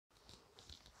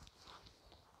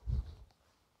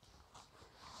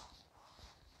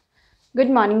Good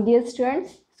morning, dear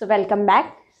students. So welcome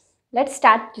back. Let's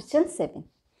start question 7.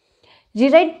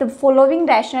 Rewrite the following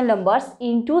rational numbers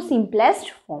into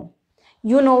simplest form.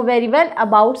 You know very well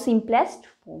about simplest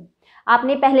form.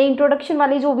 आपने पहले introduction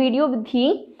वाली जो video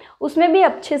थी उसमें भी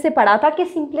अच्छे से पढ़ा था कि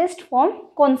सिंपलेस्ट फॉर्म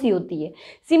कौन सी होती है.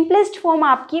 सिंपलेस्ट फॉर्म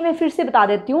आपकी मैं फिर से बता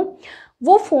देती हूँ,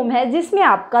 वो फॉर्म है जिसमें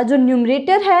आपका जो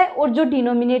न्यूमरेटर है और जो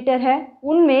डिनोमिनेटर है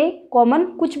उनमें कॉमन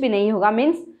कुछ भी नहीं होगा.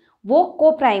 मीन्स वो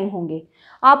को प्राइम होंगे.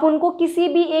 आप उनको किसी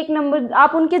भी एक नंबर,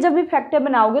 आप उनके जब भी फैक्टर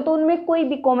बनाओगे तो उनमें कोई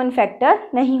भी कॉमन फैक्टर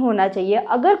नहीं होना चाहिए.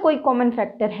 अगर कोई कॉमन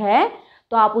फैक्टर है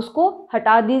तो आप उसको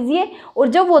हटा दीजिए और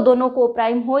जब वो दोनों को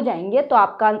प्राइम हो जाएंगे तो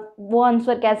आपका वो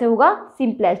आंसर कैसे होगा,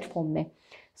 सिंपलेस्ट फॉर्म में.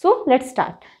 So let's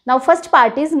start. Now first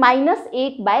part is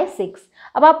 -8/6.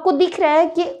 अब आपको दिख रहा है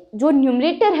कि जो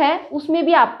न्यूमरेटर है उसमें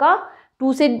भी आपका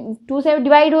 2 से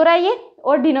डिवाइड हो रहा है ये,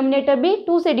 और डिनोमिनेटर भी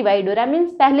 2 से डिवाइड हो रहा है.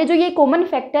 मीन्स पहले जो ये कॉमन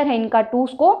फैक्टर है इनका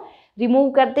 2 को रिमूव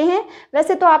करते हैं.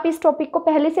 वैसे तो आप इस टॉपिक को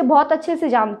पहले से बहुत अच्छे से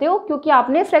जानते हो क्योंकि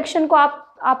आपने फ्रैक्शन को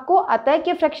आपको आता है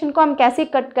कि फ्रैक्शन को हम कैसे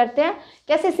कट करते हैं,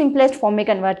 कैसे सिंपलेस्ट फॉर्म में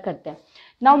कन्वर्ट करते हैं.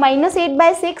 नाउ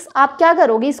 -8/6 आप क्या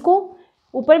करोगे, इसको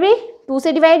ऊपर भी 2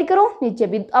 से डिवाइड करो, नीचे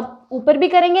भी. अब ऊपर भी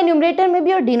करेंगे न्यूमरेटर में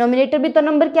भी और डिनोमिनेटर भी, तो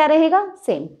नंबर क्या रहेगा,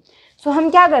 सेम. सो हम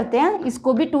क्या करते हैं,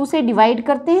 इसको भी 2 से डिवाइड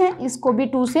करते हैं, इसको भी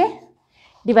 2 से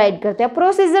डिवाइड करते हैं.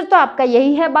 प्रोसीजर तो आपका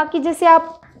यही है, बाकी जैसे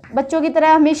आप बच्चों की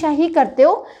तरह हमेशा ही करते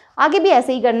हो आगे भी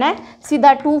ऐसे ही करना है.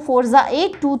 सीधा 2 4 ज़ा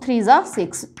 8, 2 3 ज़ा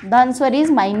 6. The answer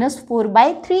is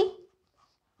 -4/3.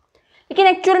 लेकिन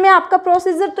एक्चुअल में आपका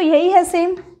प्रोसीजर तो यही है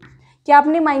सेम कि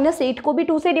आपने -8 को भी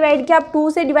 2 से डिवाइड किया. आप 2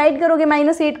 से डिवाइड करोगे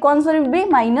 -8 को, आंसर विल बी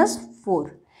 -4.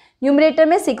 न्यूमरेटर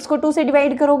में 6 को 2 से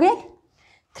डिवाइड करोगे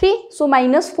 3. सो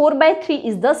 -4/3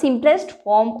 is the simplest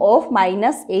form of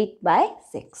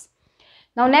 -8/6.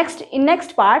 Now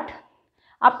next part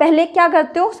आप पहले क्या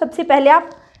करते हो, सबसे पहले आप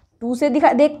 2 से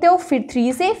देखते हो, फिर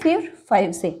 3 से, फिर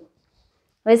 5 से.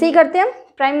 वैसे ही करते हैं हम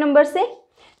प्राइम नंबर से.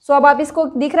 सो अब आप इसको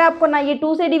दिख रहा है आपको, ना ये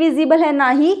 2 से डिविजिबल है ना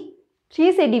ही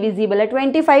 3 से डिविजिबल है.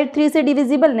 25 3 से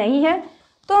डिविजिबल नहीं है,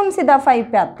 तो हम सीधा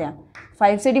 5 पे आते हैं.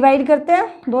 5 से डिवाइड करते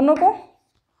हैं दोनों को,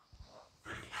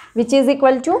 विच इज़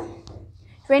इक्वल टू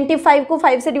 25 को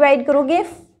 5 से डिवाइड करोगे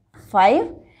 5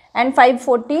 एंड 5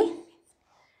 49.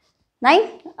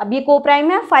 अब ये को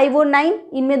प्राइम है, 5 और 9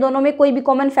 इनमें दोनों में कोई भी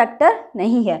कॉमन फैक्टर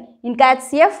नहीं है, इनका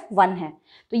HCF 1 है.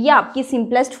 तो ये आपकी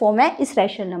सिंपलेस्ट फॉर्म है इस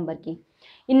रैशनल नंबर की.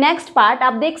 इन नेक्स्ट पार्ट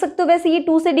आप देख सकते हो, वैसे ये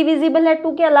 2 से डिविजिबल है.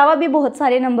 2 के अलावा भी बहुत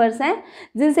सारे नंबर्स हैं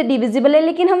जिनसे डिविजिबल है,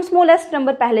 लेकिन हम स्मॉलेस्ट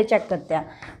नंबर पहले चेक करते हैं.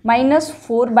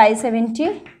 -4/72.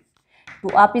 तो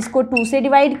आप इसको 2 से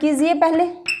डिवाइड कीजिए पहले.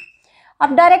 आप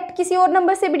डायरेक्ट किसी और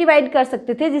नंबर से भी डिवाइड कर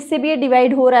सकते थे जिससे भी ये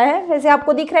डिवाइड हो रहा है. वैसे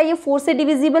आपको दिख रहा है ये 4 से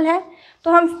डिविजिबल है,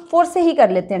 तो हम 4 से ही कर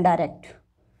लेते हैं डायरेक्ट.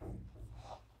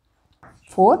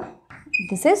 4,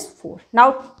 this is 4.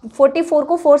 नाउ 44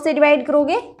 को 4 से डिवाइड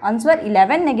करोगे, आंसर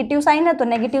 11. नेगेटिव साइन है तो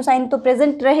नेगेटिव साइन तो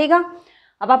प्रेजेंट रहेगा.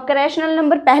 अब आपका रैशनल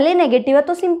नंबर पहले नेगेटिव है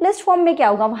तो सिंपलेस्ट फॉर्म में क्या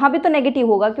होगा, वहाँ भी तो नेगेटिव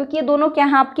होगा क्योंकि ये दोनों क्या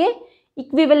हैं, आपके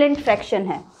इक्विवेलेंट फ्रैक्शन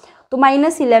है. तो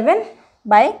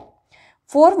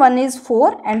 -11/4, 1 is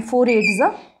 4 and 4 8 is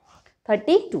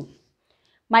 32.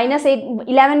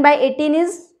 -11/18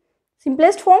 is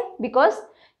simplest form because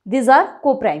these are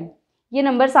co-prime. ये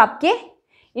नंबर्स आपके,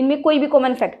 इनमें कोई भी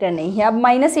कॉमन फैक्टर नहीं है. अब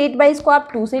 -8/, इसको आप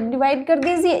 2 से डिवाइड कर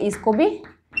दीजिए, इसको भी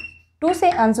 2 से.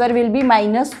 Answer will be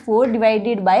 -4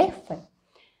 divided by 5.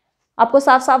 आपको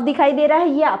साफ साफ दिखाई दे रहा है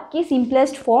ये आपकी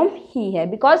सिंपलेस्ट फॉर्म ही है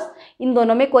बिकॉज इन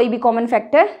दोनों में कोई भी कॉमन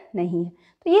फैक्टर नहीं है.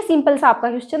 तो ये सिंपल सा आपका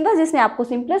क्वेश्चन था जिसमें आपको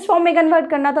सिंपलेस्ट फॉर्म में कन्वर्ट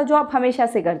करना था, जो आप हमेशा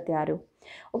से करते आ रहे हो.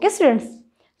 Okay students,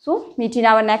 so meet in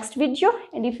our next video,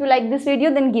 and if you like this video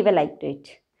then give a like to it.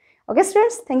 Okay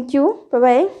students, thank you, bye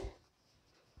bye.